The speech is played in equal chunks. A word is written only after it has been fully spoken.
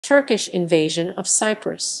Turkish invasion of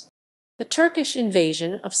Cyprus. The Turkish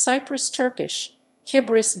invasion of Cyprus. Turkish,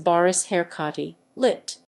 Kıbrıs Barış Harekâtı,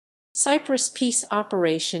 lit. Cyprus Peace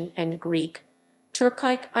Operation, and Greek,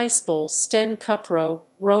 Tourkikí eisvολή στην Kýpro,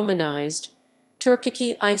 romanized,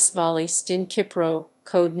 Tourkikí eisvolí στην Kýpro,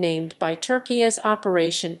 code-named by Turkey as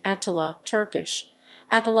Operation Atilla. Turkish,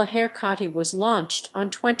 Atilla Harekâtı was launched on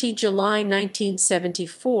 20 July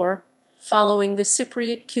 1974, following the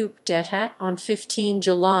Cypriot coup d'etat on 15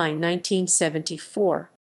 July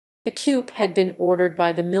 1974. The coup had been ordered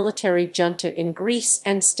by the military junta in Greece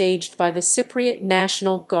and staged by the Cypriot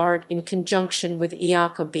National Guard in conjunction with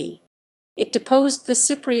EOKA-B. It deposed the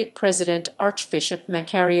Cypriot president Archbishop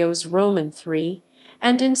Makarios III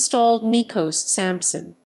and installed Nikos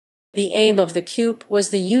Sampson. The aim of the coup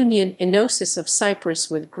was the union enosis of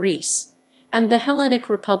Cyprus with Greece, and the Hellenic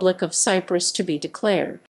Republic of Cyprus to be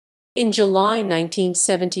declared. In July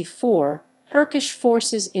 1974, Turkish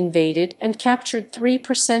forces invaded and captured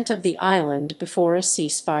 3% of the island before a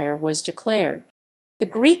ceasefire was declared. The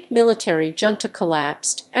Greek military junta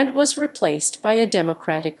collapsed and was replaced by a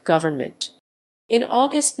democratic government. In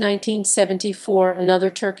August 1974, another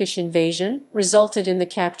Turkish invasion resulted in the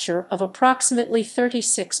capture of approximately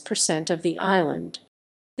 36% of the island.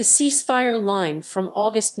 The ceasefire line from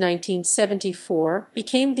August 1974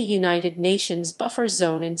 became the United Nations buffer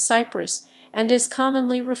zone in Cyprus and is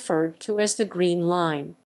commonly referred to as the Green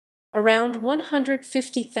Line. Around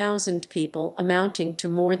 150,000 people, amounting to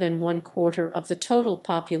more than 1/4 of the total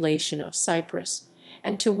population of Cyprus,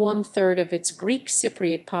 and to 1/3 of its Greek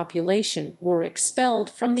Cypriot population, were expelled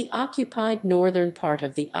from the occupied northern part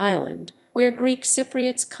of the island, where Greek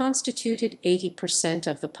Cypriots constituted 80%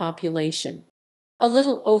 of the population. A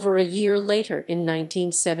little over a year later, in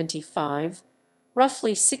 1975,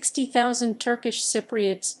 roughly 60,000 Turkish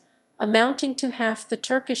Cypriots, amounting to half the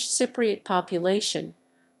Turkish Cypriot population,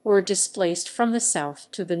 were displaced from the south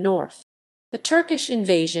to the north. The Turkish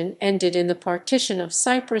invasion ended in the partition of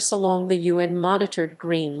Cyprus along the UN-monitored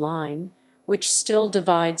Green Line, which still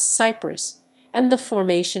divides Cyprus, and the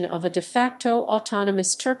formation of a de facto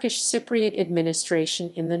autonomous Turkish Cypriot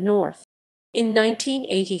administration in the north. In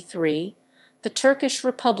 1983, the Turkish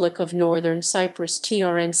Republic of Northern Cyprus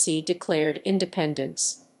 (TRNC) declared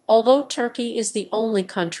independence, although Turkey is the only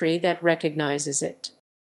country that recognizes it.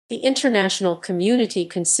 The international community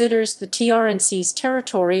considers the TRNC's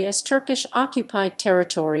territory as Turkish-occupied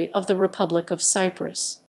territory of the Republic of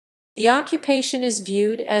Cyprus. The occupation is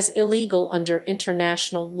viewed as illegal under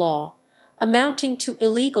international law, amounting to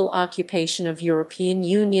illegal occupation of European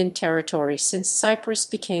Union territory since Cyprus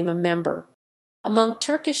became a member. Among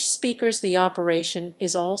Turkish speakers, the operation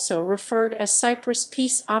is also referred as Cyprus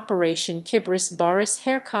Peace Operation Kıbrıs Barış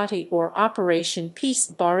Harekâtı or Operation Peace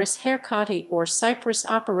Barış Harekâtı or Cyprus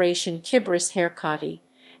Operation Kıbrıs Harekâtı,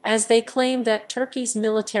 as they claim that Turkey's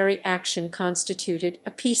military action constituted a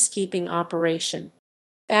peacekeeping operation.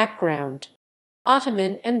 Background: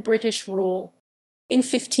 Ottoman and British rule. In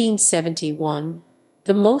 1571,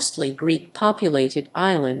 the mostly Greek-populated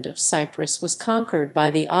island of Cyprus was conquered by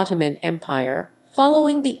the Ottoman Empire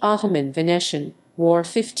following the Ottoman-Venetian War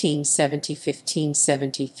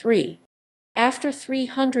 1570–1573. After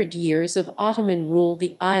 300 years of Ottoman rule,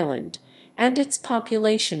 the island and its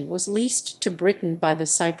population was leased to Britain by the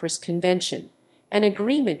Cyprus Convention, an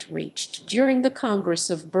agreement reached during the Congress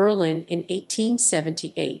of Berlin in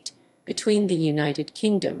 1878 between the United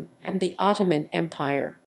Kingdom and the Ottoman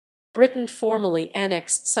Empire. Britain formally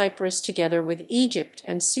annexed Cyprus together with Egypt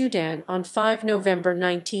and Sudan on 5 November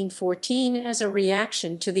 1914 as a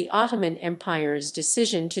reaction to the Ottoman Empire's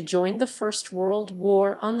decision to join the First World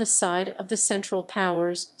War on the side of the Central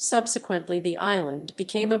Powers. Subsequently, the island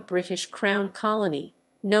became a British Crown colony,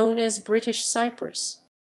 known as British Cyprus.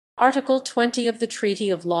 Article 20 of the Treaty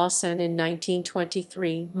of Lausanne in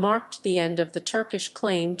 1923 marked the end of the Turkish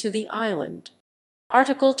claim to the island.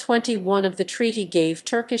 Article 21 of the treaty gave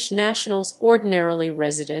Turkish nationals ordinarily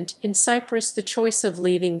resident in Cyprus the choice of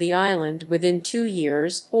leaving the island within 2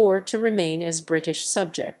 years or to remain as British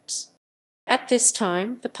subjects. At this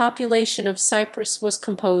time, the population of Cyprus was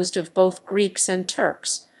composed of both Greeks and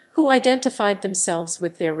Turks, who identified themselves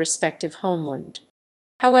with their respective homeland.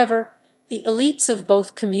 However, the elites of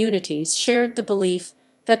both communities shared the belief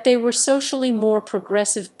that they were socially more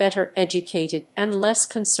progressive, better educated, and less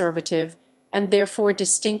conservative, and therefore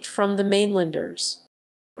distinct from the mainlanders.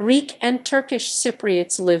 Greek and Turkish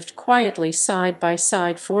Cypriots lived quietly side by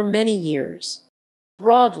side for many years.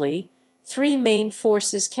 Broadly, 3 main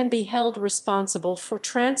forces can be held responsible for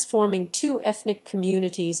transforming 2 ethnic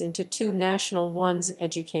communities into 2 national ones.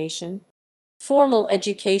 Education. Formal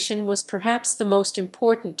education was perhaps the most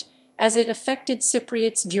important, as it affected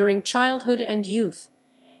Cypriots during childhood and youth.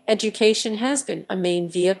 Education has been a main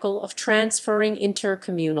vehicle of transferring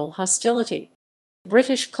intercommunal hostility.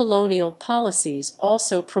 British colonial policies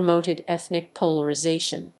also promoted ethnic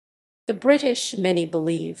polarization. The British, many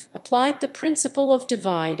believe, applied the principle of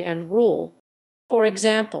divide and rule. For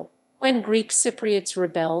example, when Greek Cypriots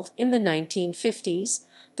rebelled in the 1950s,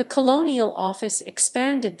 the Colonial Office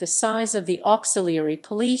expanded the size of the auxiliary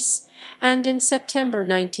police and in September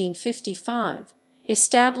 1955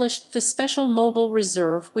 established the Special Mobile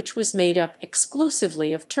Reserve, which was made up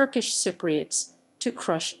exclusively of Turkish Cypriots, to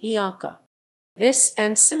crush EOKA. This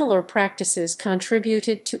and similar practices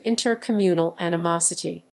contributed to intercommunal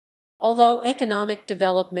animosity. Although economic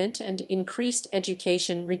development and increased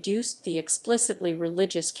education reduced the explicitly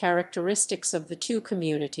religious characteristics of the two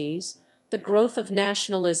communities, the growth of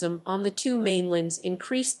nationalism on the two mainlands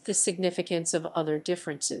increased the significance of other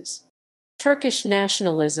differences. Turkish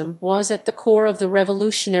nationalism was at the core of the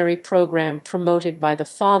revolutionary program promoted by the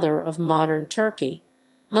father of modern Turkey,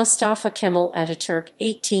 Mustafa Kemal Atatürk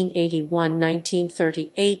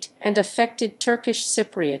 (1881–1938), and affected Turkish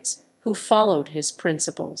Cypriots who followed his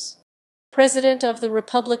principles. President of the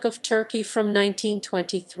Republic of Turkey from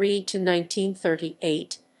 1923 to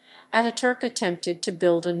 1938, Atatürk attempted to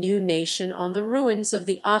build a new nation on the ruins of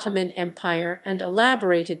the Ottoman Empire and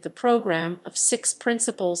elaborated the program of 6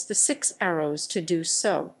 principles, the 6 arrows, to do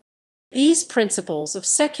so. These principles of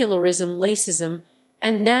secularism, laicism,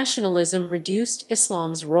 and nationalism reduced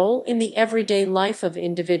Islam's role in the everyday life of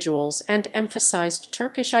individuals and emphasized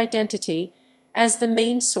Turkish identity as the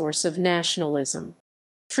main source of nationalism.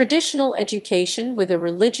 Traditional education with a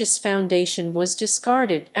religious foundation was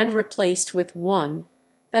discarded and replaced with one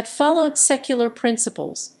that followed secular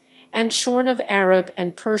principles, and shorn of Arab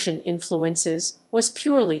and Persian influences, was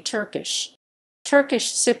purely Turkish.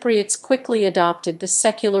 Turkish Cypriots quickly adopted the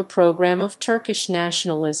secular program of Turkish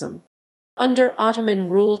nationalism. Under Ottoman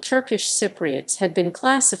rule, Turkish Cypriots had been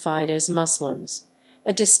classified as Muslims,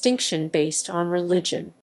 a distinction based on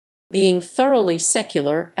religion. Being thoroughly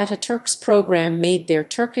secular, Atatürk's program made their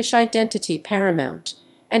Turkish identity paramount,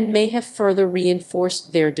 and may have further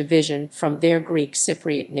reinforced their division from their Greek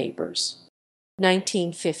Cypriot neighbors.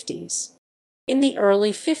 1950s. In the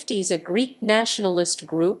early 50s, a Greek nationalist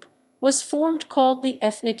group was formed called the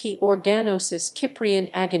Ethniki Organosis Kyprian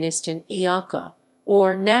Agonistin EOKA,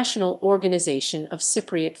 or National Organization of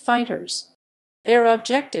Cypriot Fighters. Their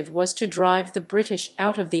objective was to drive the British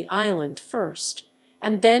out of the island first,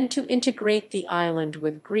 and then to integrate the island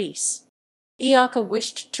with Greece. EOKA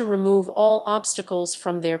wished to remove all obstacles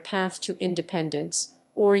from their path to independence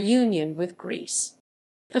or union with Greece.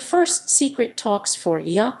 The first secret talks for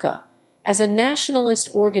EOKA, as a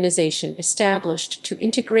nationalist organization established to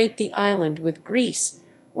integrate the island with Greece,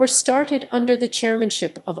 were started under the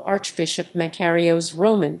chairmanship of Archbishop Makarios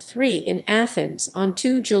III in Athens on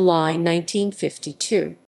 2 July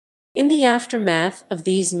 1952. In the aftermath of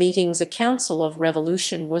these meetings, a Council of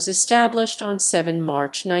Revolution was established on 7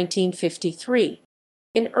 March 1953.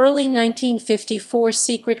 In early 1954,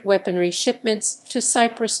 secret weaponry shipments to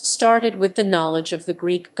Cyprus started with the knowledge of the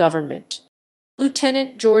Greek government.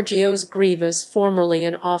 Lieutenant Georgios Grivas, formerly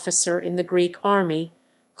an officer in the Greek army,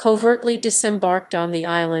 covertly disembarked on the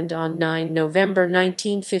island on 9 November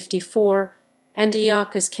 1954, and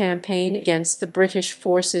EOKA's campaign against the British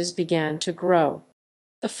forces began to grow.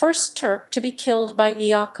 The first Turk to be killed by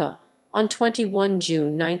EOKA on 21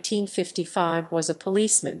 June 1955 was a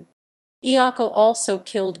policeman. EOKA also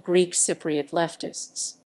killed Greek Cypriot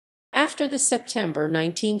leftists. After the September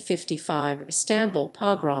 1955 Istanbul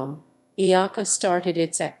pogrom, EOKA started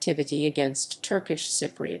its activity against Turkish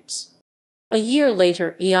Cypriots. A year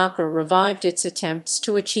later, EOKA revived its attempts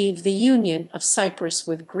to achieve the union of Cyprus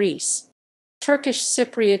with Greece. Turkish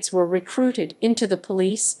Cypriots were recruited into the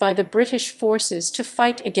police by the British forces to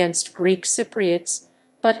fight against Greek Cypriots,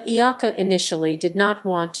 but EOKA initially did not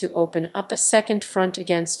want to open up a second front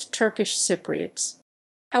against Turkish Cypriots.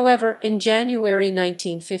 However, in January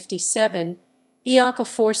 1957, EOKA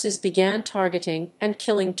forces began targeting and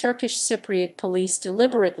killing Turkish Cypriot police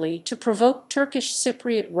deliberately to provoke Turkish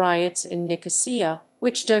Cypriot riots in Nicosia,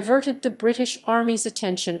 which diverted the British Army's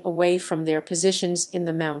attention away from their positions in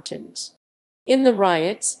the mountains. In the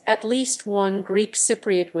riots, at least one Greek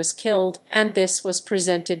Cypriot was killed, and this was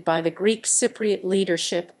presented by the Greek Cypriot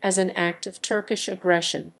leadership as an act of Turkish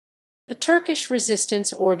aggression. The Turkish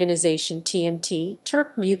resistance organization TMT,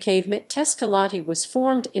 Türk Mükavmet Teşkilatı, was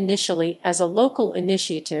formed initially as a local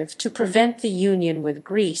initiative to prevent the union with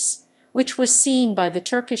Greece, which was seen by the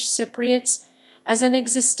Turkish Cypriots as an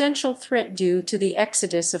existential threat due to the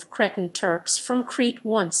exodus of Cretan Turks from Crete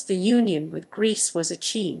once the union with Greece was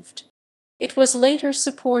achieved. It was later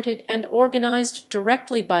supported and organized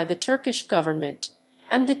directly by the Turkish government,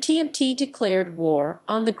 and the TMT declared war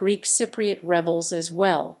on the Greek Cypriot rebels as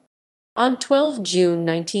well. On 12 June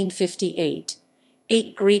 1958,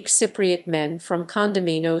 8 Greek Cypriot men from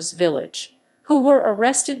Kondaminos village, who were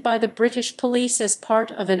arrested by the British police as part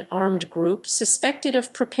of an armed group suspected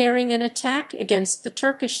of preparing an attack against the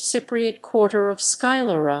Turkish Cypriot quarter of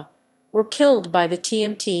Skylara, were killed by the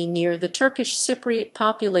TMT near the Turkish Cypriot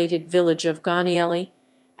populated village of Ganieli,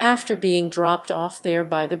 after being dropped off there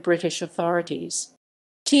by the British authorities.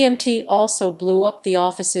 TMT also blew up the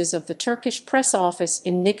offices of the Turkish press office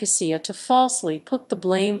in Nicosia to falsely put the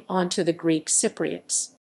blame onto the Greek Cypriots.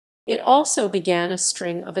 It also began a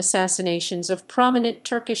string of assassinations of prominent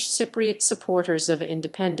Turkish Cypriot supporters of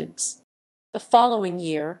independence. The following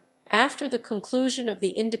year, after the conclusion of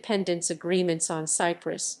the independence agreements on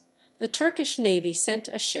Cyprus, the Turkish Navy sent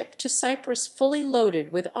a ship to Cyprus fully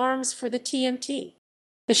loaded with arms for the TMT.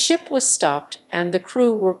 The ship was stopped and the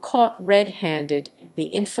crew were caught red-handed in the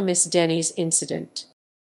infamous Deniz incident.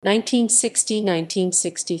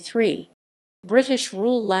 1960–1963. British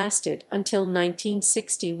rule lasted until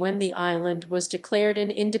 1960, when the island was declared an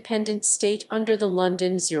independent state under the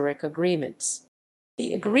London-Zurich agreements.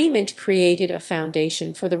 The agreement created a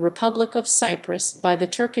foundation for the Republic of Cyprus by the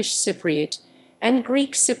Turkish Cypriot and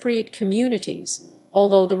Greek Cypriot communities,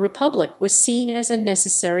 although the Republic was seen as a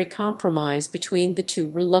necessary compromise between the two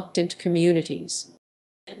reluctant communities.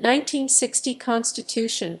 The 1960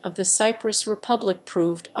 Constitution of the Cyprus Republic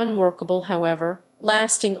proved unworkable, however,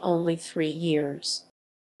 lasting only 3 years.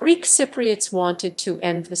 Greek Cypriots wanted to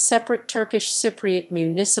end the separate Turkish Cypriot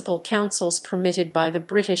municipal councils permitted by the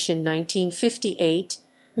British in 1958,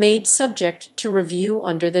 made subject to review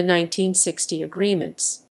under the 1960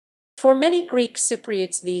 agreements. For many Greek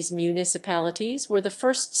Cypriots, these municipalities were the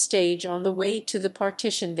first stage on the way to the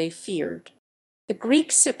partition they feared. The Greek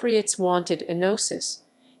Cypriots wanted enosis,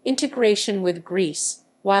 integration with Greece,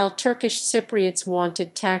 while Turkish Cypriots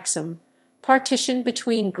wanted taxum, partition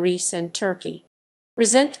between Greece and Turkey.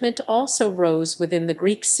 Resentment also rose within the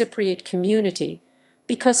Greek Cypriot community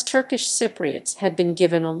because Turkish Cypriots had been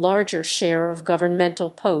given a larger share of governmental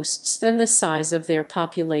posts than the size of their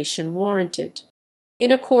population warranted.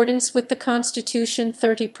 In accordance with the constitution,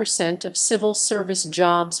 30% of civil service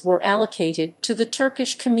jobs were allocated to the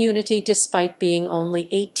Turkish community despite being only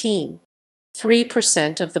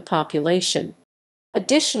 3% of the population.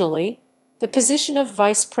 Additionally, the position of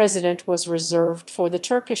vice president was reserved for the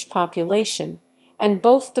Turkish population, and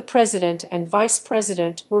both the president and vice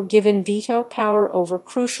president were given veto power over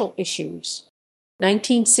crucial issues.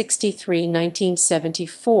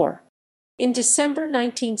 1963–1974. In December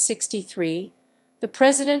 1963, the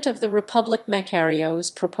President of the Republic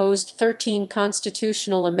Makarios proposed 13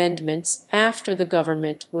 constitutional amendments after the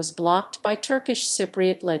government was blocked by Turkish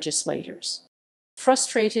Cypriot legislators.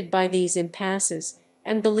 Frustrated by these impasses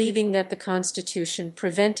and believing that the constitution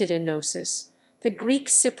prevented enosis, the Greek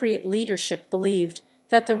Cypriot leadership believed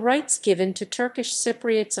that the rights given to Turkish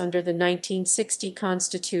Cypriots under the 1960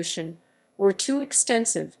 constitution were too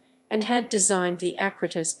extensive and had designed the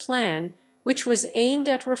Akritas Plan, which was aimed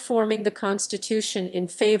at reforming the constitution in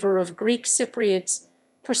favor of Greek Cypriots,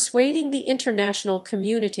 persuading the international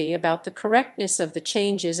community about the correctness of the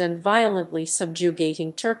changes and violently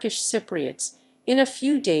subjugating Turkish Cypriots in a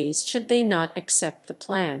few days should they not accept the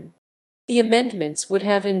plan. The amendments would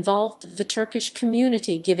have involved the Turkish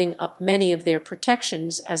community giving up many of their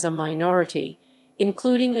protections as a minority,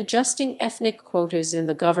 including adjusting ethnic quotas in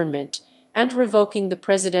the government and revoking the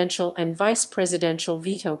presidential and vice presidential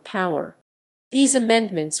veto power. These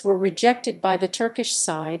amendments were rejected by the Turkish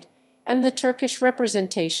side, and the Turkish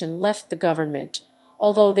representation left the government,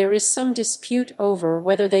 although there is some dispute over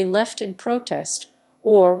whether they left in protest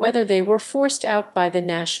or whether they were forced out by the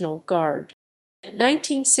National Guard. The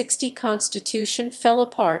 1960 constitution fell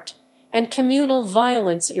apart, and communal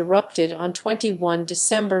violence erupted on 21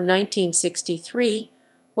 December 1963,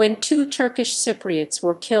 when 2 Turkish Cypriots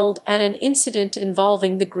were killed at an incident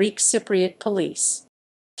involving the Greek Cypriot police.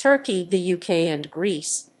 Turkey, the UK, and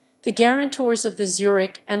Greece, the guarantors of the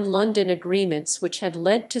Zurich and London agreements which had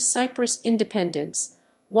led to Cyprus' independence,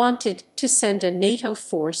 wanted to send a NATO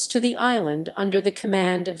force to the island under the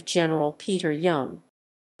command of General Peter Young.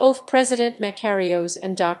 Both President Makarios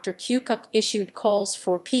and Dr. Tourkikí issued calls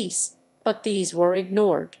for peace, but these were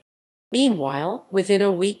ignored. Meanwhile, within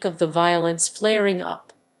a week of the violence flaring up,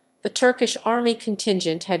 the Turkish army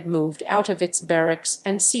contingent had moved out of its barracks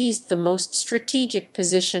and seized the most strategic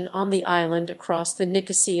position on the island across the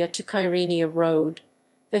Nicosia to Kyrenia Road,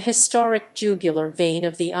 the historic jugular vein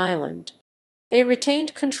of the island. They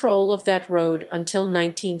retained control of that road until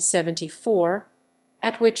 1974,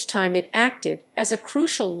 at which time it acted as a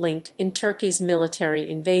crucial link in Turkey's military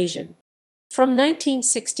invasion. From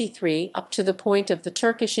 1963 up to the point of the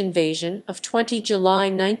Turkish invasion of 20 July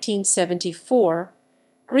 1974,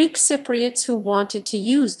 Greek Cypriots who wanted to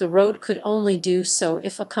use the road could only do so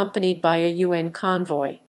if accompanied by a UN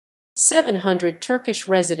convoy. 700 Turkish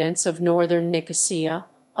residents of northern Nicosia,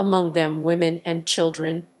 among them women and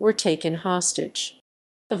children, were taken hostage.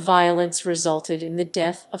 The violence resulted in the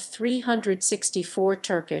death of 364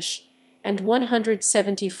 Turkish and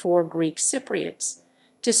 174 Greek Cypriots,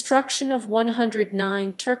 destruction of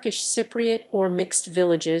 109 Turkish Cypriot or mixed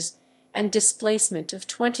villages, and displacement of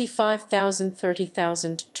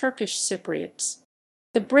 25,000–30,000 Turkish Cypriots.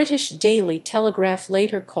 The British Daily Telegraph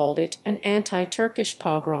later called it an anti-Turkish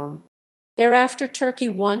pogrom. Thereafter, Turkey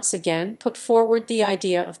once again put forward the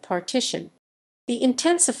idea of partition. The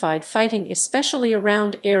intensified fighting, especially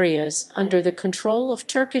around areas under the control of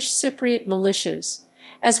Turkish Cypriot militias,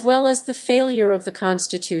 as well as the failure of the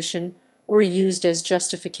constitution, were used as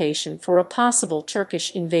justification for a possible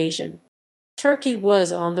Turkish invasion. Turkey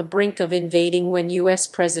was on the brink of invading when U.S.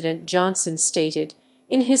 President Johnson stated,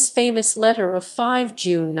 in his famous letter of 5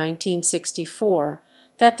 June 1964,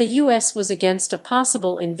 that the U.S. was against a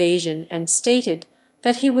possible invasion and stated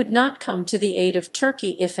that he would not come to the aid of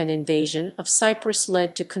Turkey if an invasion of Cyprus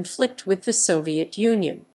led to conflict with the Soviet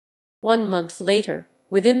Union. 1 month later,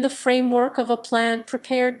 within the framework of a plan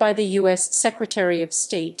prepared by the U.S. Secretary of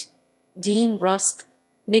State, Dean Rusk,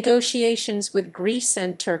 negotiations with Greece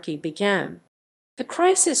and Turkey began. The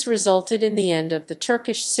crisis resulted in the end of the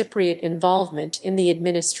Turkish Cypriot involvement in the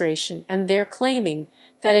administration and their claiming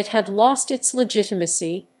that it had lost its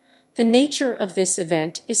legitimacy. The nature of this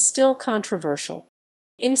event is still controversial.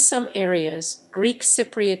 In some areas, Greek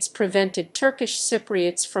Cypriots prevented Turkish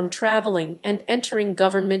Cypriots from traveling and entering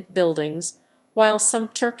government buildings, while some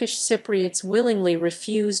Turkish Cypriots willingly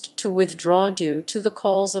refused to withdraw due to the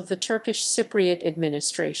calls of the Turkish Cypriot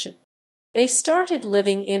administration. They started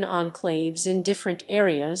living in enclaves in different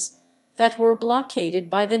areas that were blockaded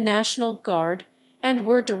by the National Guard and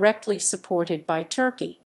were directly supported by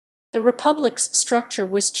Turkey. The republic's structure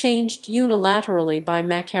was changed unilaterally by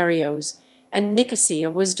Makarios, and Nicosia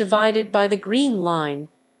was divided by the Green Line,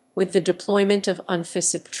 with the deployment of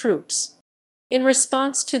UNFICYP troops. In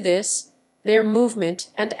response to this, their movement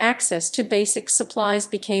and access to basic supplies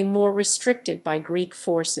became more restricted by Greek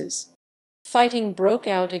forces. Fighting broke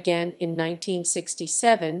out again in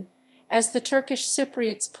 1967 as the Turkish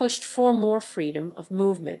Cypriots pushed for more freedom of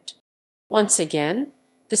movement. Once again,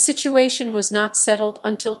 the situation was not settled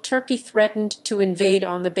until Turkey threatened to invade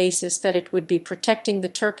on the basis that it would be protecting the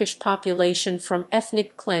Turkish population from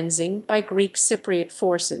ethnic cleansing by Greek Cypriot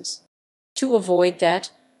forces. To avoid that,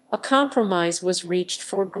 a compromise was reached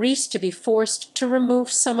for Greece to be forced to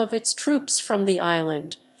remove some of its troops from the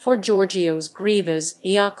island, for Georgios Grivas,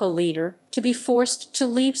 EOKA leader, to be forced to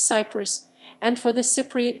leave Cyprus, and for the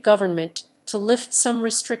Cypriot government to lift some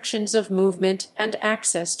restrictions of movement and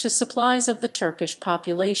access to supplies of the Turkish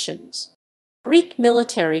populations. Greek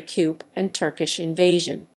military coup and Turkish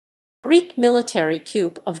invasion. Greek military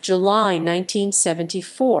coup of July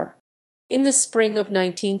 1974. In the spring of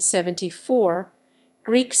 1974,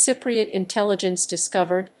 Greek Cypriot intelligence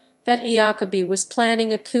discovered that EOKA-B was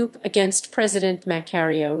planning a coup against President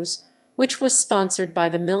Makarios, which was sponsored by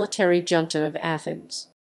the military junta of Athens.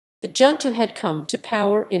 The junta had come to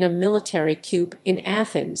power in a military coup in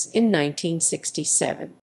Athens in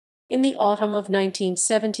 1967. In the autumn of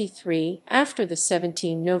 1973, after the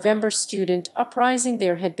 17 November student uprising,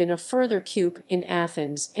 there had been a further coup in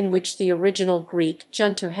Athens in which the original Greek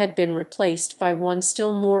junta had been replaced by one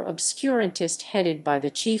still more obscurantist headed by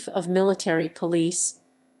the chief of military police,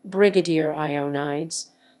 Brigadier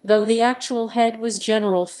Ionides, though the actual head was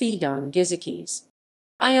General Pheidon Gizikis.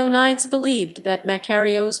 Ionides believed that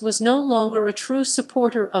Makarios was no longer a true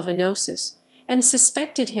supporter of enosis, and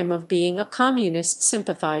suspected him of being a communist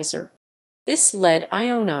sympathizer. This led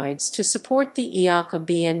Ionides to support the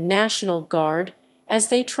EOKA-B and National Guard as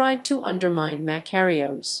they tried to undermine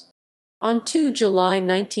Makarios. On 2 July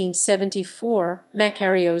 1974,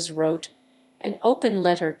 Makarios wrote an open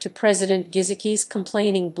letter to President Gizikis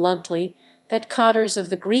complaining bluntly that cadres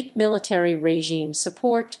of the Greek military regime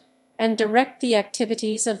support and direct the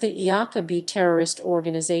activities of the EOKA-B terrorist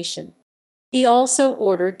organization. He also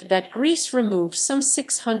ordered that Greece remove some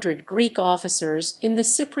 600 Greek officers in the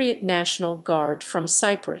Cypriot National Guard from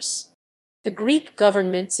Cyprus. The Greek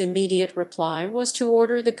government's immediate reply was to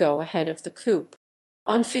order the go-ahead of the coup.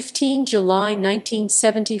 On 15 July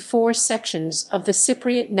 1974, sections of the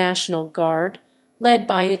Cypriot National Guard, led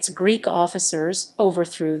by its Greek officers,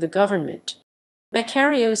 overthrew the government.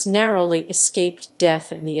 Makarios narrowly escaped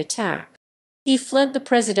death in the attack. He fled the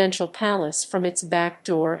presidential palace from its back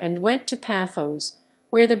door and went to Paphos,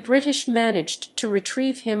 where the British managed to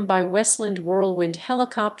retrieve him by Westland Whirlwind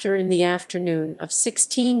helicopter in the afternoon of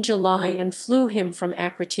 16 July and flew him from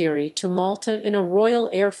Akrotiri to Malta in a Royal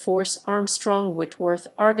Air Force Armstrong Whitworth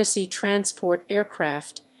Argosy transport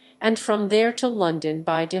aircraft, and from there to London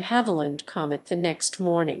by de Havilland Comet the next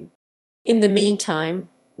morning. In the meantime,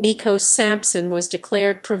 Nikos Sampson was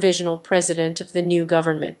declared provisional president of the new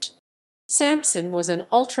government. Sampson was an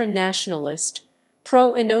ultra-nationalist,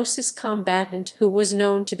 pro-enosis combatant who was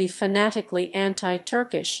known to be fanatically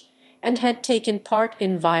anti-Turkish and had taken part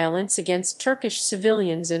in violence against Turkish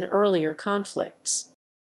civilians in earlier conflicts.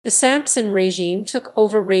 The Sampson regime took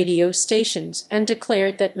over radio stations and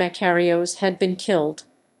declared that Makarios had been killed,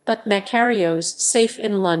 but Makarios, safe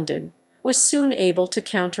in London, was soon able to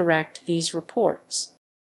counteract these reports.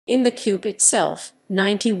 In the coup itself,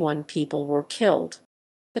 91 people were killed.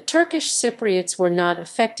 The Turkish Cypriots were not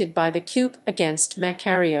affected by the coup against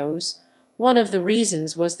Makarios. One of the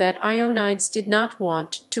reasons was that Ionides did not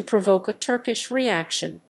want to provoke a Turkish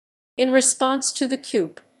reaction. In response to the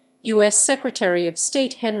coup, U.S. Secretary of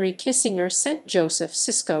State Henry Kissinger sent Joseph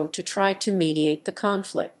Sisko to try to mediate the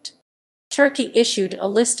conflict. Turkey issued a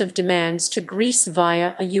list of demands to Greece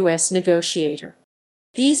via a U.S. negotiator.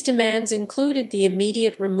 These demands included the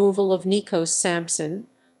immediate removal of Nikos Sampson,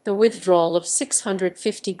 the withdrawal of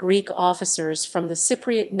 650 Greek officers from the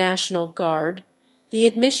Cypriot National Guard, the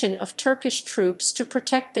admission of Turkish troops to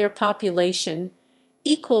protect their population,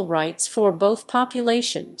 equal rights for both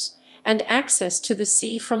populations, and access to the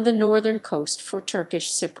sea from the northern coast for Turkish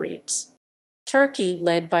Cypriots. Turkey,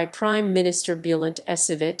 led by Prime Minister Bülent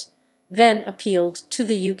Ecevit, then appealed to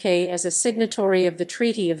the UK as a signatory of the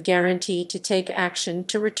Treaty of Guarantee to take action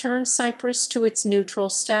to return Cyprus to its neutral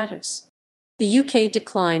status. The UK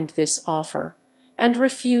declined this offer and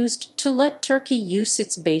refused to let Turkey use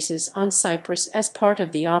its bases on Cyprus as part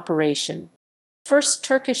of the operation. First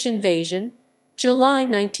Turkish invasion, July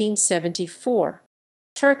 1974.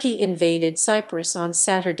 Turkey invaded Cyprus on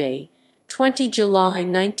Saturday, 20 July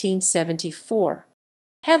 1974.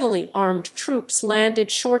 Heavily armed troops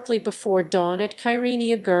landed shortly before dawn at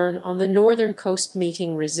Kyrenia Gurn on the northern coast,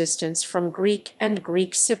 meeting resistance from Greek and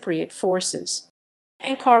Greek Cypriot forces.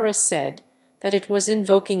 Ankara said that it was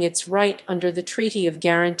invoking its right under the Treaty of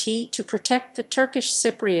Guarantee to protect the Turkish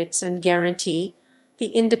Cypriots and guarantee the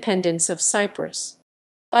independence of Cyprus.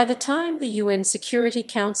 By the time the UN Security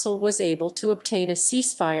Council was able to obtain a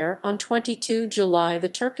ceasefire on 22 July, the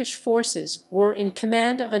Turkish forces were in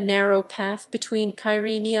command of a narrow path between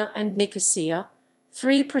Kyrenia and Nicosia,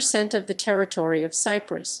 3% of the territory of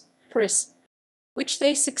Cyprus, which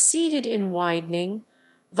they succeeded in widening,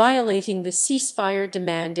 violating the ceasefire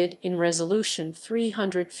demanded in Resolution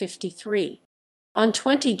 353. On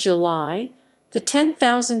 20 July, the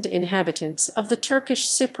 10,000 inhabitants of the Turkish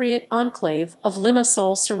Cypriot enclave of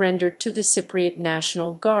Limassol surrendered to the Cypriot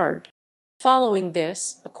National Guard. Following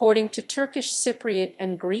this, according to Turkish Cypriot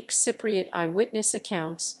and Greek Cypriot eyewitness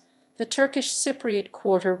accounts, the Turkish Cypriot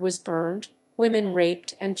quarter was burned, women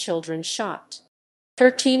raped, and children shot.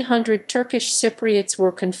 1,300 Turkish Cypriots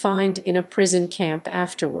were confined in a prison camp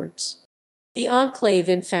afterwards. The enclave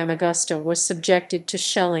in Famagusta was subjected to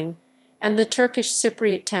shelling, and the Turkish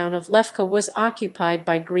Cypriot town of Lefka was occupied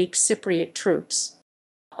by Greek Cypriot troops.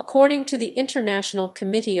 According to the International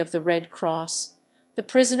Committee of the Red Cross, the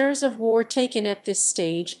prisoners of war taken at this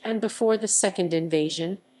stage and before the second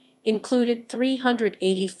invasion included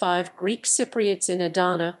 385 Greek Cypriots in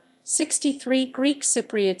Adana, 63 Greek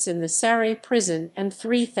Cypriots in the Saray prison, and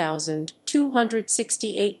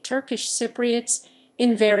 3,268 Turkish Cypriots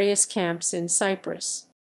in various camps in Cyprus.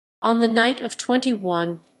 On the night of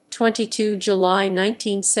 22 July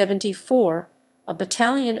 1974, a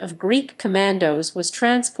battalion of Greek commandos was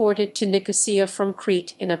transported to Nicosia from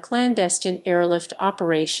Crete in a clandestine airlift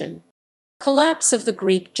operation. Collapse of the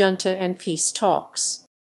Greek junta and peace talks.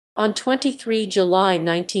 On 23 July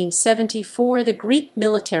 1974, the Greek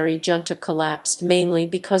military junta collapsed mainly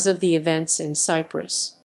because of the events in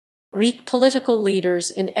Cyprus. Greek political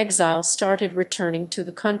leaders in exile started returning to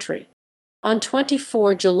the country. On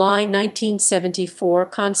 24 July 1974,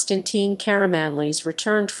 Konstantin Karamanlis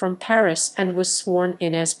returned from Paris and was sworn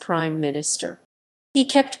in as prime minister. He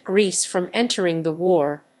kept Greece from entering the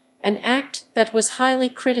war, an act that was highly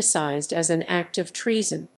criticized as an act of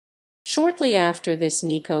treason. Shortly after this,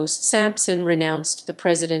 Nikos Sampson renounced the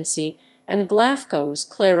presidency, and Glafkos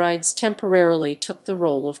Klarides temporarily took the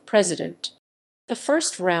role of president. The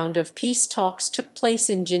first round of peace talks took place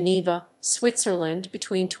in Geneva, Switzerland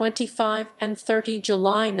between 25 and 30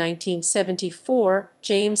 July 1974,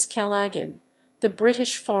 James Callaghan, the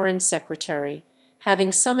British Foreign Secretary,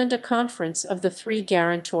 having summoned a conference of the three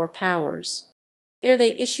guarantor powers. There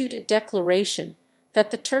they issued a declaration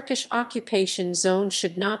that the Turkish occupation zone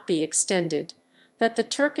should not be extended, that the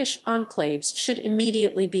Turkish enclaves should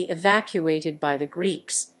immediately be evacuated by the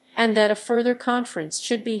Greeks, and that a further conference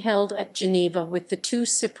should be held at Geneva with the two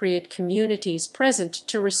Cypriot communities present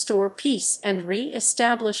to restore peace and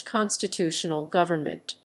re-establish constitutional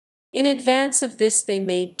government. In advance of this they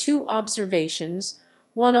made two observations,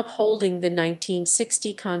 one upholding the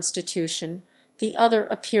 1960 constitution, the other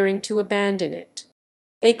appearing to abandon it.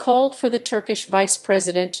 They called for the Turkish vice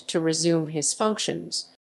president to resume his functions.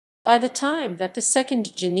 By the time that the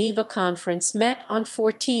Second Geneva Conference met on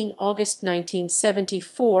 14 August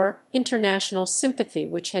 1974, international sympathy,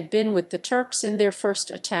 which had been with the Turks in their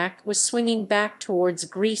first attack, was swinging back towards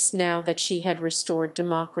Greece now that she had restored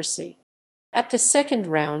democracy. At the second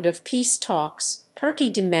round of peace talks,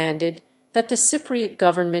 Turkey demanded that the Cypriot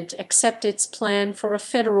government accept its plan for a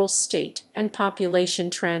federal state and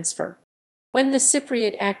population transfer. When the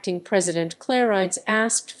Cypriot acting president Clarides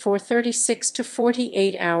asked for 36 to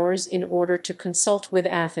 48 hours in order to consult with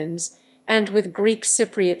Athens and with Greek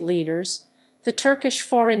Cypriot leaders, the Turkish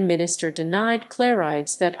foreign minister denied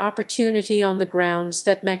Clarides that opportunity on the grounds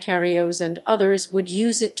that Makarios and others would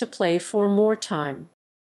use it to play for more time.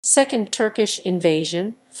 Second Turkish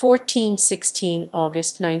invasion, 14-16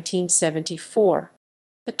 August 1974.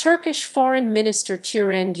 The Turkish foreign minister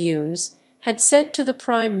Turan Güns had said to the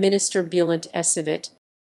Prime Minister Bülent Ecevit,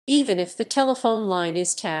 "Even if the telephone line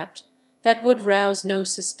is tapped, that would rouse no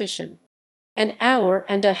suspicion." An hour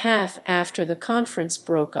and a half after the conference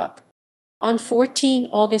broke up. On 14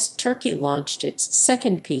 August, Turkey launched its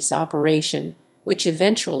second peace operation, which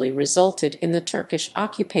eventually resulted in the Turkish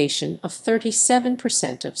occupation of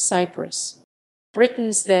 37% of Cyprus.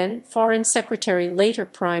 Britain's then Foreign Secretary, later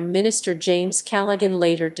Prime Minister James Callaghan,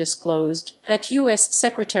 later disclosed that U.S.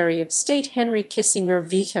 Secretary of State Henry Kissinger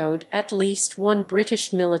vetoed at least one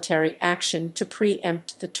British military action to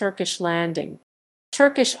preempt the Turkish landing.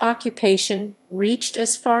 Turkish occupation reached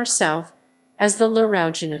as far south as the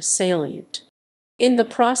Larougina salient. In the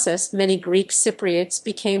process, many Greek Cypriots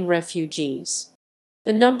became refugees.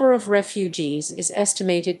 The number of refugees is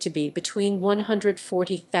estimated to be between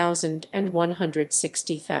 140,000 and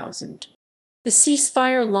 160,000. The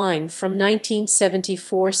ceasefire line from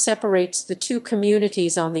 1974 separates the two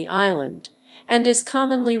communities on the island and is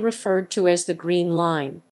commonly referred to as the Green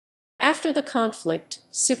Line. After the conflict,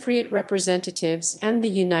 Cypriot representatives and the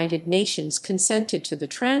United Nations consented to the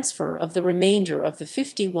transfer of the remainder of the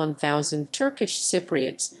 51,000 Turkish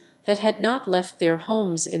Cypriots that had not left their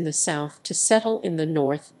homes in the south to settle in the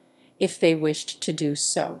north, if they wished to do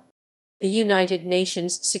so. The United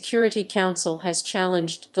Nations Security Council has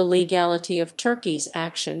challenged the legality of Turkey's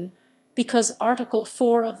action because Article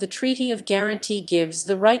 4 of the Treaty of Guarantee gives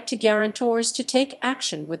the right to guarantors to take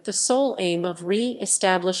action with the sole aim of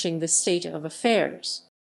re-establishing the state of affairs.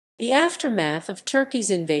 The aftermath of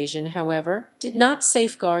Turkey's invasion, however, did not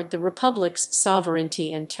safeguard the republic's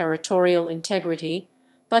sovereignty and territorial integrity,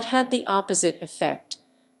 but had the opposite effect: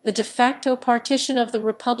 the de facto partition of the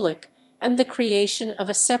republic and the creation of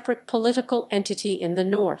a separate political entity in the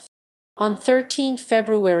north. On 13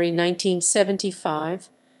 February 1975,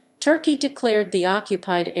 Turkey declared the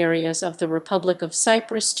occupied areas of the Republic of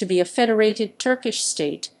Cyprus to be a federated Turkish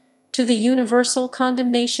state, to the universal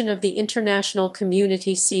condemnation of the international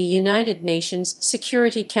community. See United Nations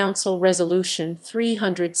Security Council Resolution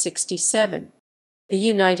 367. The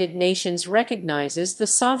United Nations recognizes the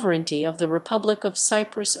sovereignty of the Republic of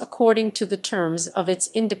Cyprus according to the terms of its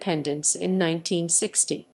independence in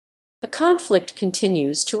 1960. The conflict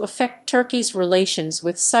continues to affect Turkey's relations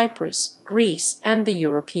with Cyprus, Greece, and the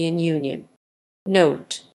European Union.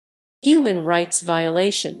 Note: human rights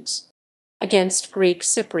violations against Greek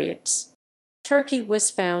Cypriots. Turkey was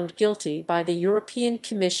found guilty by the European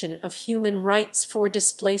Commission of Human Rights for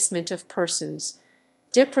displacement of persons,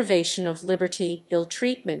 deprivation of liberty, ill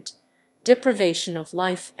treatment, deprivation of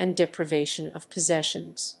life, and deprivation of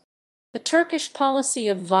possessions. The Turkish policy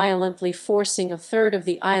of violently forcing a third of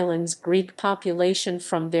the island's Greek population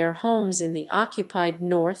from their homes in the occupied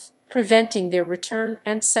north, preventing their return,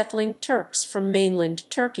 and settling Turks from mainland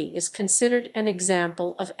Turkey is considered an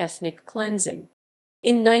example of ethnic cleansing.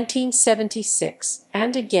 In 1976,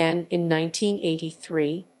 and again in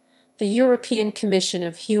 1983, the European Commission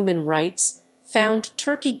of Human Rights found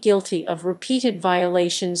Turkey guilty of repeated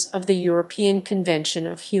violations of the European Convention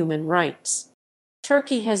of Human Rights.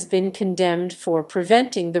 Turkey has been condemned for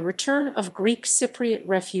preventing the return of Greek Cypriot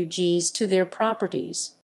refugees to their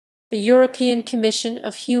properties. The European Commission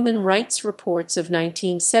of Human Rights reports of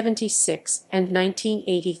 1976 and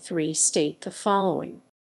 1983 state the following.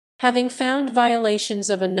 Having found violations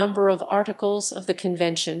of a number of articles of the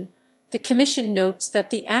Convention, the Commission notes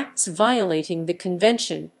that the acts violating the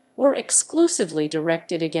Convention were exclusively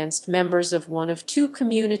directed against members of one of two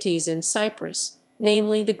communities in Cyprus,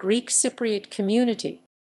 namely the Greek Cypriot community.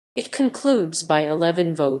 It concludes by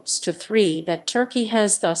 11 votes to 3 that Turkey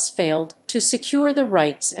has thus failed to secure the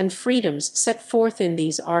rights and freedoms set forth in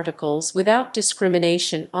these articles without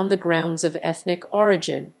discrimination on the grounds of ethnic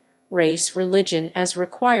origin, race, religion as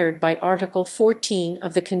required by Article 14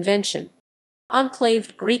 of the Convention.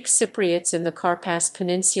 Enclaved Greek Cypriots in the Karpas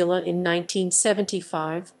Peninsula in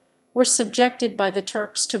 1975 were subjected by the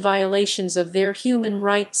Turks to violations of their human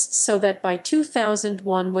rights, so that by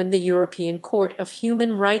 2001, when the European Court of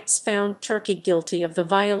Human Rights found Turkey guilty of the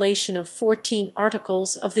violation of 14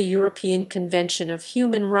 articles of the European Convention of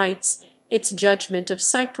Human Rights, its judgment of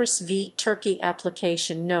Cyprus v. Turkey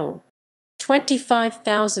application No.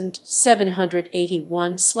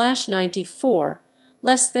 25,781/94,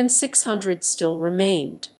 less than 600 still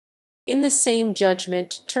remained. In the same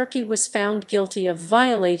judgment, Turkey was found guilty of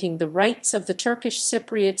violating the rights of the Turkish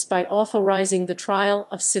Cypriots by authorizing the trial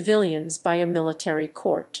of civilians by a military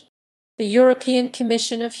court. The European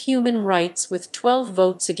Commission of Human Rights, with 12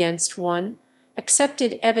 votes against 1,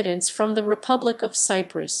 accepted evidence from the Republic of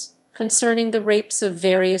Cyprus concerning the rapes of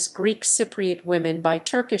various Greek Cypriot women by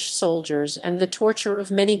Turkish soldiers and the torture of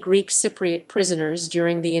many Greek Cypriot prisoners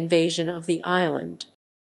during the invasion of the island.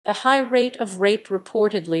 A high rate of rape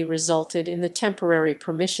reportedly resulted in the temporary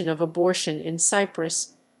permission of abortion in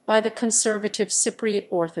Cyprus by the conservative Cypriot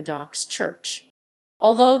Orthodox Church,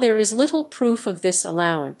 although there is little proof of this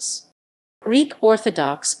allowance. Greek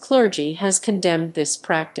Orthodox clergy has condemned this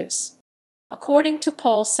practice. According to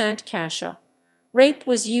Paul Santcascia, rape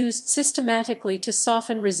was used systematically to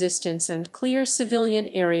soften resistance and clear civilian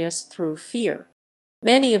areas through fear.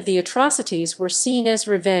 Many of the atrocities were seen as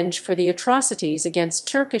revenge for the atrocities against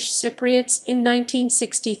Turkish Cypriots in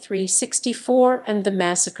 1963-64 and the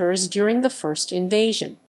massacres during the first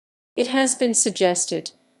invasion. It has been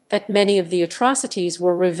suggested that many of the atrocities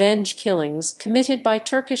were revenge killings committed by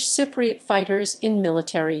Turkish Cypriot fighters in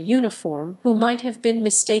military uniform who might have been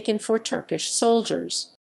mistaken for Turkish soldiers.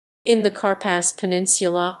 In the Karpas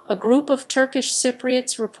Peninsula, a group of Turkish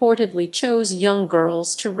Cypriots reportedly chose young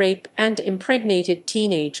girls to rape and impregnated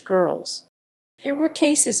teenage girls. There were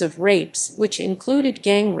cases of rapes, which included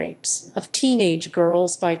gang rapes, of teenage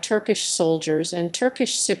girls by Turkish soldiers and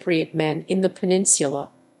Turkish Cypriot men in the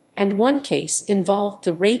peninsula, and one case involved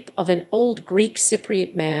the rape of an old Greek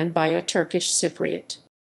Cypriot man by a Turkish Cypriot.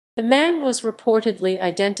 The man was reportedly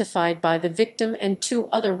identified by the victim, and 2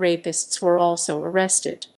 other rapists were also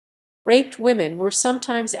arrested. Raped women were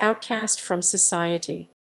sometimes outcast from society.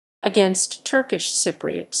 Against Turkish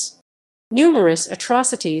Cypriots, numerous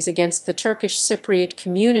atrocities against the Turkish Cypriot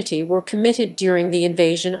community were committed during the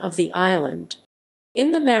invasion of the island.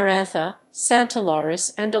 In the Maratha,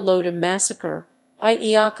 Santilaris, and Aloda massacre,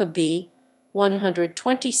 EOKA-B,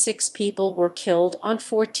 126 people were killed on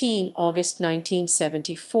 14 August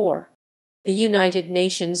 1974. The United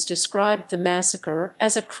Nations described the massacre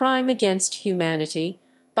as a crime against humanity,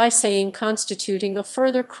 by saying constituting a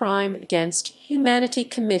further crime against humanity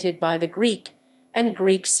committed by the Greek and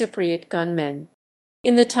Greek Cypriot gunmen.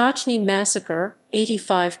 In the Tochny massacre,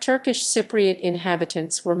 85 Turkish Cypriot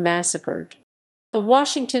inhabitants were massacred. The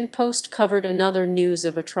Washington Post covered another news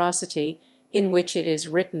of atrocity, in which it is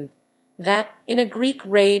written that, in a Greek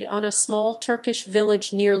raid on a small Turkish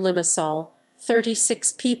village near Limassol,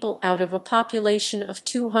 36 people out of a population of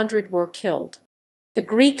 200 were killed. The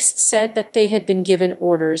Greeks said that they had been given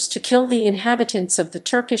orders to kill the inhabitants of the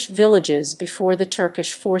Turkish villages before the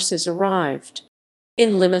Turkish forces arrived.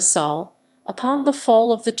 In Limassol, upon the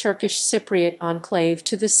fall of the Turkish Cypriot enclave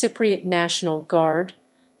to the Cypriot National Guard,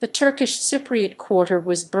 the Turkish Cypriot quarter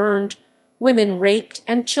was burned, women raped,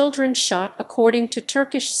 and children shot, according to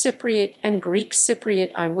Turkish Cypriot and Greek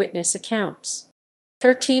Cypriot eyewitness accounts.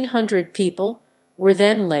 1,300 people were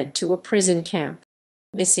then led to a prison camp.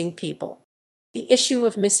 Missing people. The issue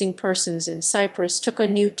of missing persons in Cyprus took a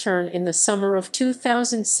new turn in the summer of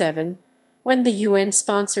 2007, when the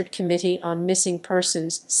UN-sponsored Committee on Missing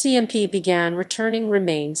Persons (CMP) began returning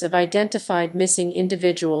remains of identified missing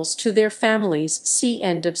individuals to their families. See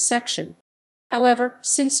end of section. However,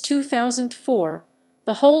 since 2004,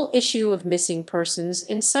 The whole issue of missing persons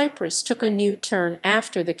in Cyprus took a new turn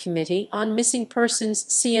after the Committee on Missing Persons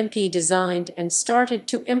 (CMP) designed and started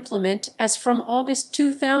to implement as from August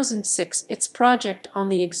 2006 its project on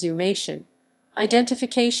the exhumation,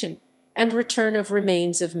 identification, and return of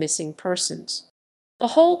remains of missing persons.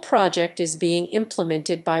 The whole project is being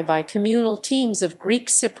implemented by bicommunal teams of Greek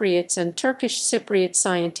Cypriots and Turkish Cypriot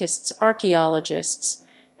scientists, archaeologists,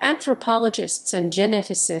 anthropologists, and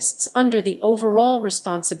geneticists under the overall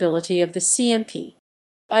responsibility of the CMP.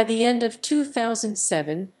 By the end of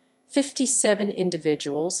 2007, 57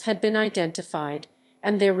 individuals had been identified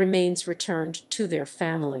and their remains returned to their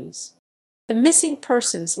families. The missing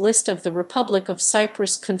persons list of the Republic of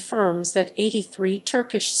Cyprus confirms that 83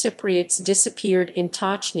 Turkish Cypriots disappeared in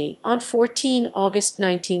Tochny on 14 August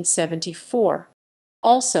 1974.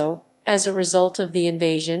 Also, as a result of the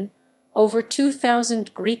invasion, over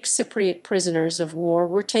 2,000 Greek Cypriot prisoners of war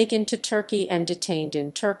were taken to Turkey and detained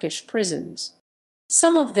in Turkish prisons.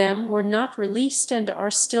 Some of them were not released and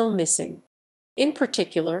are still missing. In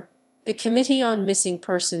particular, the Committee on Missing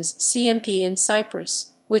Persons (CMP) in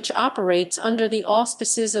Cyprus, which operates under the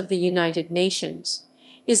auspices of the United Nations,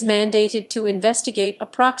 is mandated to investigate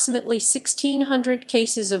approximately 1,600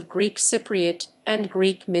 cases of Greek Cypriot and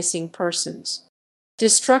Greek missing persons.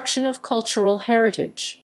 Destruction of cultural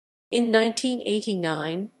heritage. In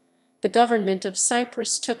 1989, the government of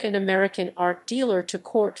Cyprus took an American art dealer to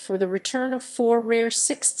court for the return of 4 rare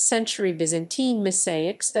 6th-century Byzantine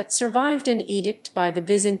mosaics that survived an edict by the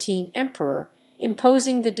Byzantine emperor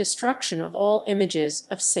imposing the destruction of all images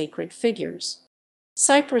of sacred figures.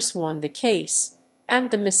 Cyprus won the case, and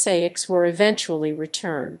the mosaics were eventually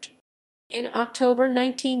returned. In October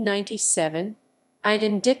 1997,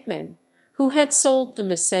 Aydın Dikmen, who had sold the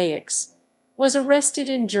mosaics, was arrested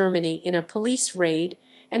in Germany in a police raid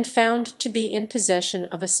and found to be in possession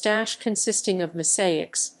of a stash consisting of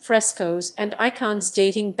mosaics, frescoes, and icons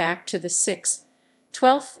dating back to the 6th,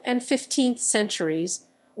 12th, and 15th centuries,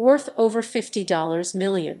 worth over $50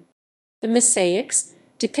 million. The mosaics,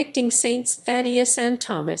 depicting Saints Thaddeus and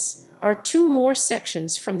Thomas, are 2 more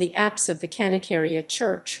sections from the apse of the Cannicaria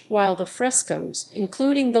Church, while the frescoes,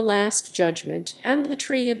 including the Last Judgment and the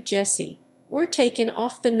Tree of Jesse, were taken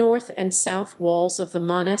off the north and south walls of the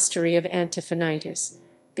monastery of Antiphonitis,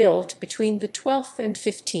 built between the 12th and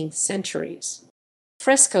 15th centuries.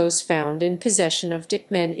 Frescoes found in possession of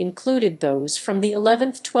Dikmen included those from the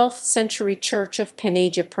 11th–12th century church of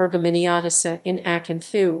Panagia Pergamoniotissa in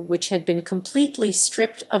Akinthou, which had been completely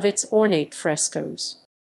stripped of its ornate frescoes.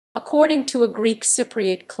 According to a Greek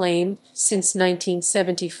Cypriot claim, since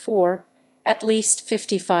 1974, at least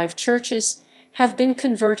 55 churches have been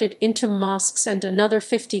converted into mosques and another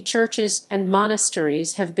 50 churches and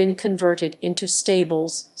monasteries have been converted into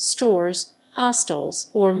stables, stores, hostels,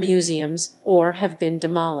 or museums, or have been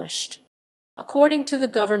demolished. According to the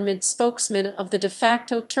government spokesman of the de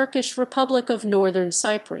facto Turkish Republic of Northern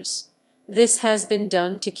Cyprus, this has been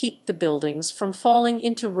done to keep the buildings from falling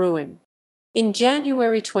into ruin. In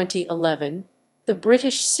January 2011, the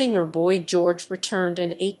British singer Boy George returned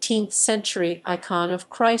an 18th-century icon of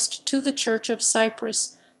Christ to the Church of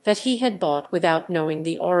Cyprus that he had bought without knowing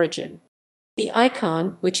the origin. The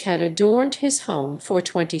icon, which had adorned his home for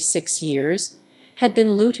 26 years, had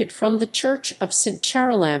been looted from the Church of St.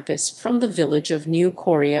 Charalampus from the village of New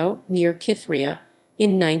Korio, near Kythria,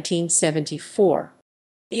 in 1974.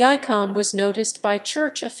 The icon was noticed by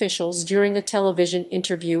church officials during a television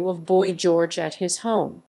interview of Boy George at his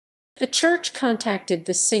home. The church contacted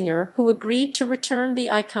the singer, who agreed to return the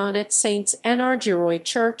icon at Saints Anargyroi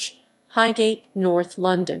Church, Highgate, North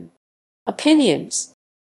London. Opinions.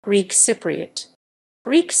 Greek Cypriot.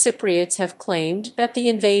 Greek Cypriots have claimed that the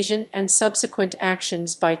invasion and subsequent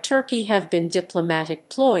actions by Turkey have been diplomatic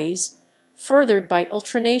ploys, furthered by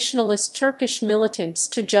ultranationalist Turkish militants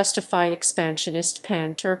to justify expansionist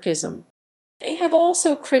pan-Turkism. They have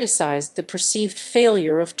also criticized the perceived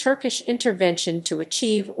failure of Turkish intervention to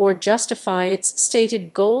achieve or justify its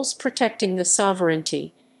stated goals protecting the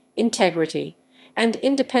sovereignty, integrity, and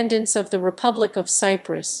independence of the Republic of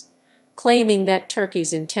Cyprus, claiming that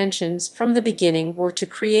Turkey's intentions from the beginning were to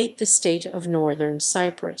create the state of Northern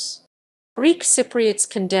Cyprus. Greek Cypriots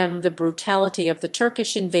condemn the brutality of the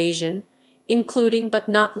Turkish invasion, including but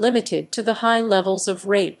not limited to the high levels of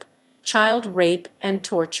rape, child rape, and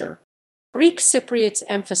torture. Greek Cypriots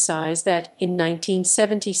emphasize that in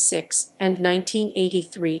 1976 and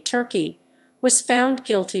 1983 Turkey was found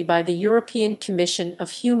guilty by the European Commission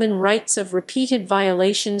of Human Rights of repeated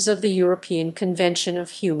violations of the European Convention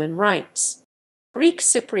of Human Rights. Greek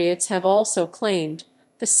Cypriots have also claimed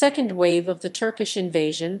the second wave of the Turkish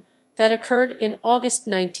invasion that occurred in August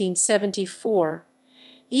 1974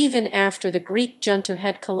 even after the Greek junta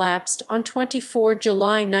had collapsed on 24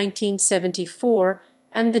 July 1974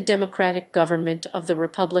 and the democratic government of the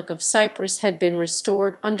Republic of Cyprus had been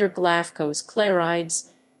restored under Glafkos Clerides,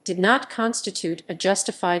 did not constitute a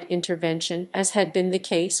justified intervention, as had been the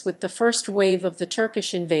case with the first wave of the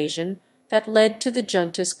Turkish invasion that led to the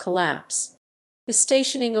junta's collapse. The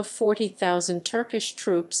stationing of 40,000 Turkish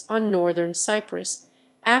troops on northern Cyprus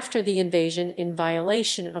after the invasion in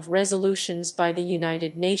violation of resolutions by the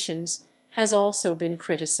United Nations has also been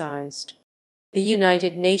criticized. The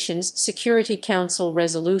United Nations Security Council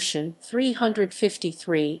Resolution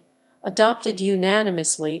 353, adopted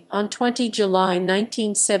unanimously on 20 July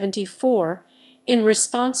 1974 in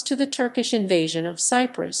response to the Turkish invasion of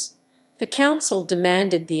Cyprus, the Council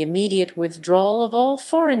demanded the immediate withdrawal of all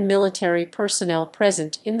foreign military personnel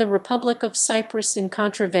present in the Republic of Cyprus in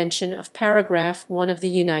contravention of paragraph 1 of the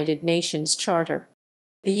United Nations Charter.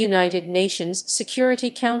 The United Nations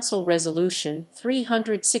Security Council Resolution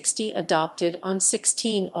 360, adopted on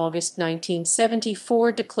 16 August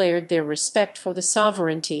 1974, declared their respect for the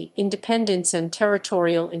sovereignty, independence, and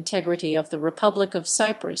territorial integrity of the Republic of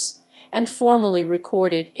Cyprus, and formally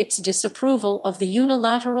recorded its disapproval of the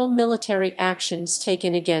unilateral military actions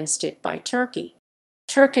taken against it by Turkey.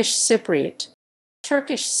 Turkish Cypriot.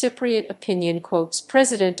 Turkish Cypriot opinion quotes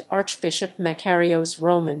President Archbishop Makarios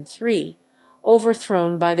III,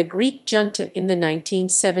 overthrown by the Greek junta in the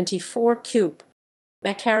 1974 coup.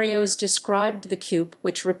 Makarios described the coup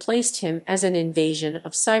which replaced him as an invasion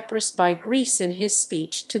of Cyprus by Greece in his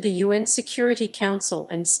speech to the UN Security Council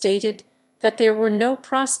and stated that there were no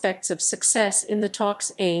prospects of success in the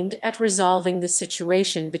talks aimed at resolving the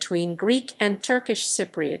situation between Greek and Turkish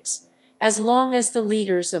Cypriots, as long as the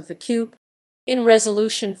leaders of the coup. In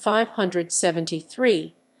Resolution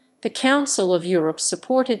 573, the Council of Europe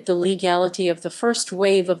supported the legality of the first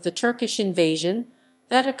wave of the Turkish invasion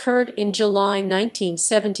that occurred in July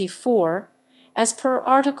 1974, as per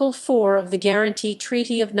Article 4 of the Guarantee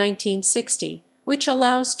Treaty of 1960, which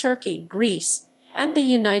allows Turkey, Greece, and the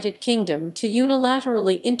United Kingdom to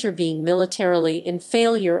unilaterally intervene militarily in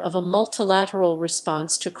failure of a multilateral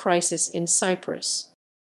response to crisis in Cyprus.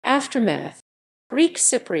 Aftermath. Greek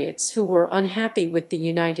Cypriots who were unhappy with the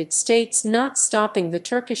United States not stopping the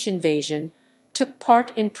Turkish invasion took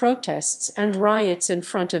part in protests and riots in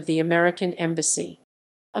front of the American embassy.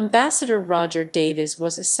 Ambassador Roger Davis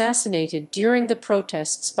was assassinated during the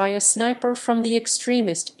protests by a sniper from the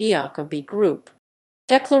extremist EOKA-B group.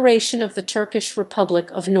 Declaration of the Turkish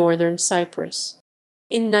Republic of Northern Cyprus.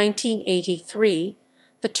 In 1983,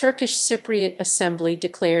 the Turkish Cypriot Assembly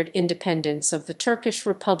declared independence of the Turkish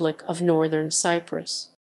Republic of Northern Cyprus.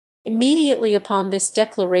 Immediately upon this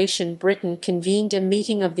declaration, Britain convened a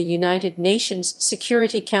meeting of the United Nations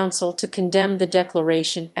Security Council to condemn the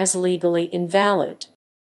declaration as legally invalid.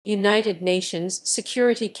 United Nations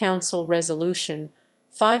Security Council Resolution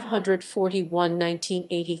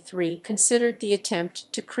 541/1983 considered the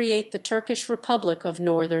attempt to create the Turkish Republic of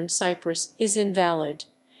Northern Cyprus is invalid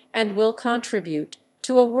and will contribute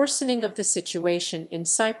to a worsening of the situation in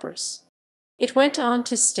Cyprus. It went on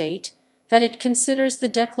to state that it considers the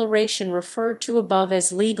declaration referred to above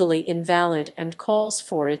as legally invalid and calls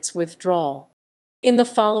for its withdrawal. In the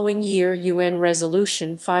following year, UN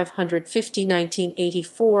Resolution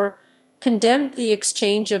 550/1984 condemned the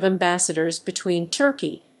exchange of ambassadors between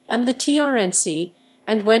Turkey and the TRNC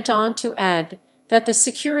and went on to add that the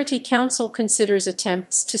Security Council considers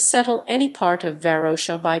attempts to settle any part of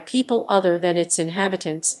Varosha by people other than its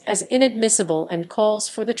inhabitants as inadmissible and calls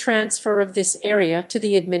for the transfer of this area to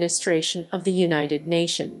the administration of the United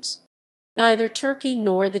Nations. Neither Turkey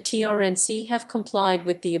nor the TRNC have complied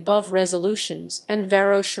with the above resolutions, and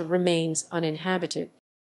Varosha remains uninhabited.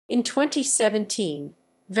 In 2017,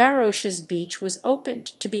 Varosha's beach was opened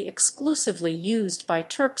to be exclusively used by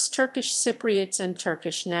Turkish Cypriots and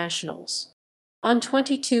Turkish nationals. On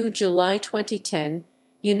 22 July 2010,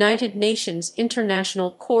 United Nations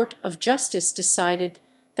International Court of Justice decided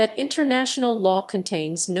that international law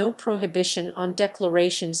contains no prohibition on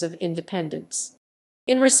declarations of independence.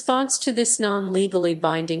 In response to this non-legally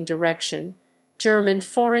binding direction, German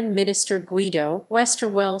Foreign Minister Guido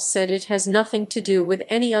Westerwelle said it has nothing to do with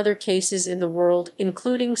any other cases in the world,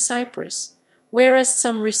 including Cyprus, whereas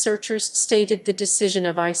some researchers stated the decision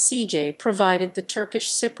of ICJ provided the Turkish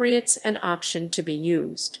Cypriots an option to be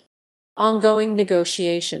used. Ongoing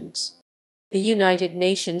negotiations. The United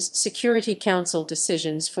Nations Security Council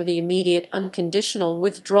decisions for the immediate unconditional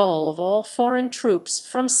withdrawal of all foreign troops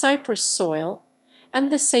from Cyprus soil and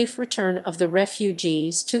the safe return of the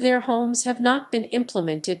refugees to their homes have not been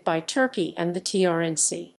implemented by Turkey and the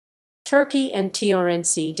TRNC. Turkey and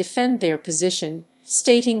TRNC defend their position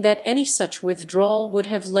stating that any such withdrawal would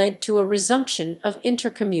have led to a resumption of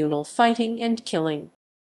intercommunal fighting and killing.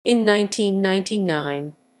 In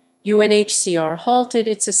 1999, UNHCR halted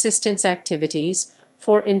its assistance activities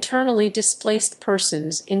for internally displaced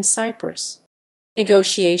persons in Cyprus.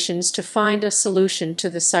 Negotiations to find a solution to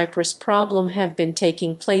the Cyprus problem have been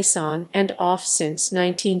taking place on and off since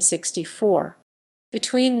 1964.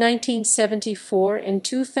 Between 1974 and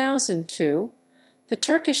 2002, the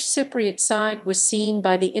Turkish Cypriot side was seen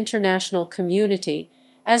by the international community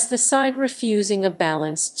as the side refusing a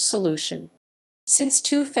balanced solution. Since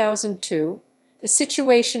 2002, the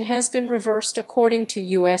situation has been reversed according to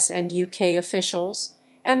US and UK officials,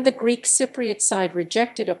 and the Greek Cypriot side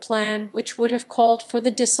rejected a plan which would have called for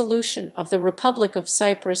the dissolution of the Republic of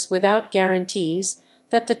Cyprus without guarantees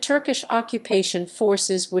that the Turkish occupation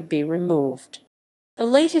forces would be removed. The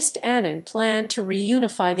latest Annan plan to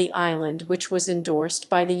reunify the island, which was endorsed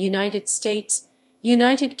by the United States,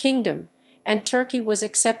 United Kingdom, and Turkey, was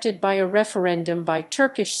accepted by a referendum by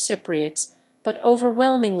Turkish Cypriots, but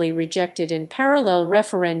overwhelmingly rejected in parallel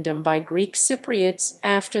referendum by Greek Cypriots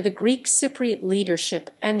after the Greek Cypriot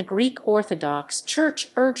leadership and Greek Orthodox Church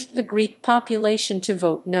urged the Greek population to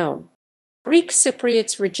vote no. Greek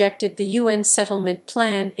Cypriots rejected the UN settlement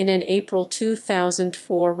plan in an April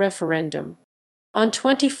 2004 referendum. On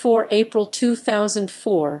 24 April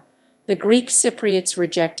 2004, the Greek Cypriots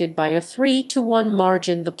rejected by a 3-1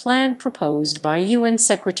 margin the plan proposed by UN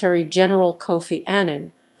Secretary-General Kofi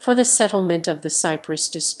Annan for the settlement of the Cyprus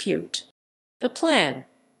dispute. The plan,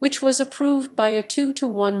 which was approved by a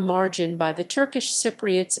 2-1 margin by the Turkish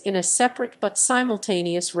Cypriots in a separate but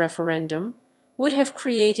simultaneous referendum, would have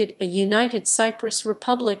created a united Cyprus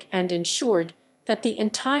Republic and ensured that the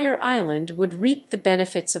entire island would reap the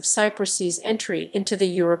benefits of Cyprus's entry into the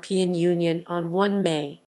European Union on 1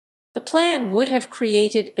 May. The plan would have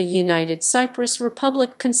created a united Cyprus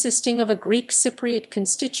Republic consisting of a Greek Cypriot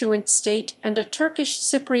constituent state and a Turkish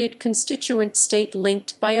Cypriot constituent state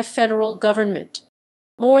linked by a federal government.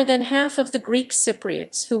 More than half of the Greek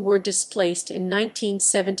Cypriots who were displaced in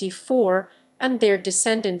 1974 and their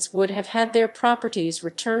descendants would have had their properties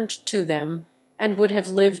returned to them and would have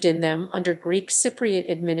lived in them under Greek Cypriot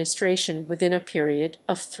administration within a period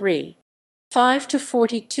of 5 to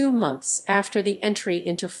 42 months after the entry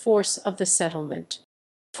into force of the settlement.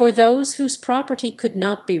 For those whose property could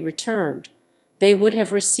not be returned, they would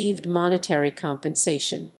have received monetary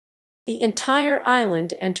compensation. The entire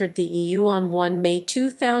island entered the EU on 1 May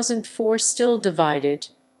 2004, still divided,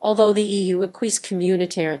 although the EU acquis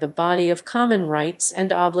communautaire, the body of common rights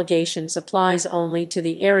and obligations, applies only to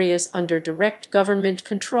the areas under direct government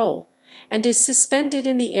control, and is suspended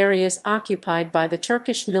in the areas occupied by the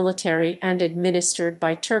Turkish military and administered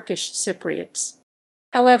by Turkish Cypriots.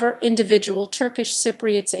 However, individual Turkish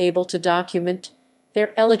Cypriots able to document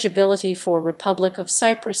their eligibility for Republic of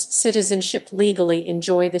Cyprus citizenship legally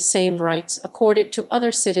enjoy the same rights accorded to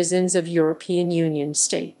other citizens of European Union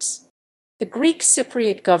states. The Greek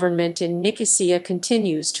Cypriot government in Nicosia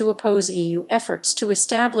continues to oppose EU efforts to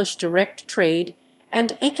establish direct trade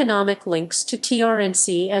and economic links to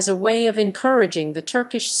TRNC as a way of encouraging the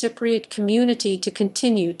Turkish Cypriot community to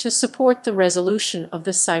continue to support the resolution of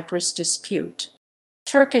the Cyprus dispute.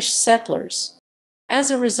 Turkish settlers. As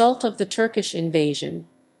a result of the Turkish invasion,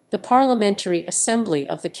 the Parliamentary Assembly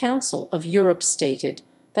of the Council of Europe stated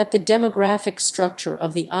that the demographic structure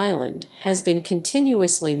of the island has been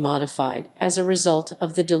continuously modified as a result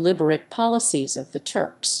of the deliberate policies of the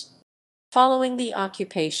Turks. Following the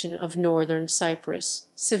occupation of northern Cyprus,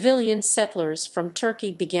 civilian settlers from Turkey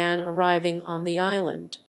began arriving on the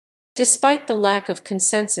island. Despite the lack of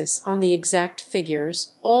consensus on the exact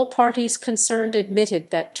figures, all parties concerned admitted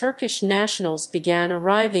that Turkish nationals began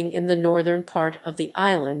arriving in the northern part of the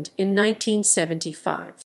island in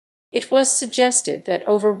 1975. It was suggested that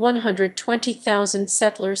over 120,000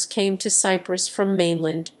 settlers came to Cyprus from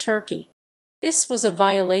mainland Turkey. This was a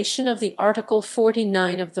violation of the Article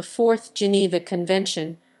 49 of the Fourth Geneva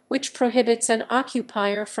Convention, which prohibits an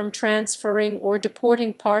occupier from transferring or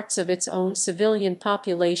deporting parts of its own civilian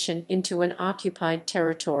population into an occupied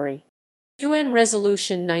territory. UN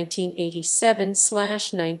Resolution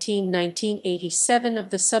 1987/1987 of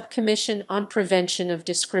the Subcommission on Prevention of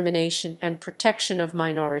Discrimination and Protection of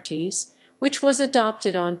Minorities, which was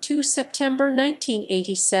adopted on 2 September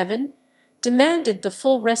 1987, demanded the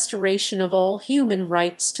full restoration of all human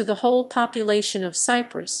rights to the whole population of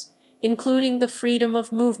Cyprus, including the freedom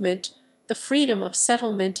of movement, the freedom of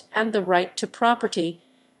settlement, and the right to property,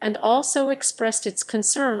 and also expressed its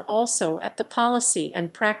concern also at the policy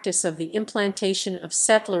and practice of the implantation of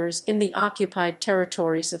settlers in the occupied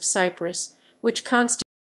territories of Cyprus, which constitute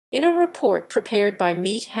In a report prepared by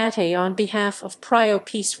Meet Hatte on behalf of Prio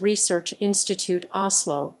Peace Research Institute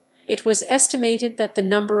Oslo, it was estimated that the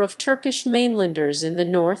number of Turkish mainlanders in the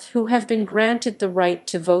north who have been granted the right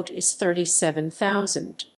to vote is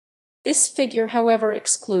 37,000. This figure, however,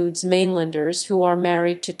 excludes mainlanders who are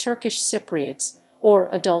married to Turkish Cypriots or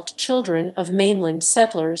adult children of mainland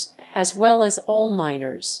settlers, as well as all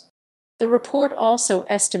minors. The report also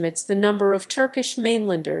estimates the number of Turkish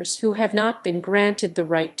mainlanders who have not been granted the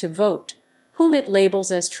right to vote, whom it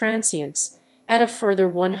labels as transients, at a further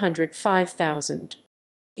 105,000.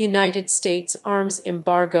 United States arms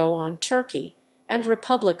embargo on Turkey and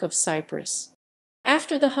Republic of Cyprus.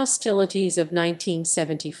 After the hostilities of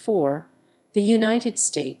 1974, the United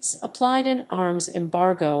States applied an arms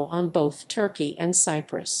embargo on both Turkey and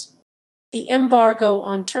Cyprus. The embargo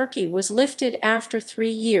on Turkey was lifted after 3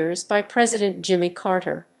 years by President Jimmy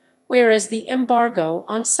Carter, whereas the embargo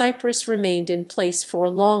on Cyprus remained in place for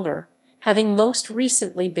longer, having most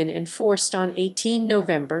recently been enforced on 18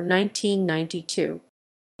 November 1992.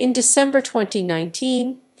 In December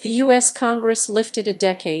 2019, the U.S. Congress lifted a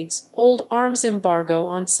decades-old arms embargo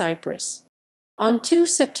on Cyprus. On 2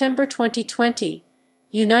 September 2020,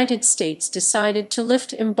 United States decided to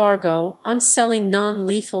lift embargo on selling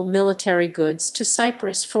non-lethal military goods to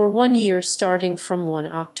Cyprus for 1 year starting from 1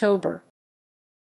 October.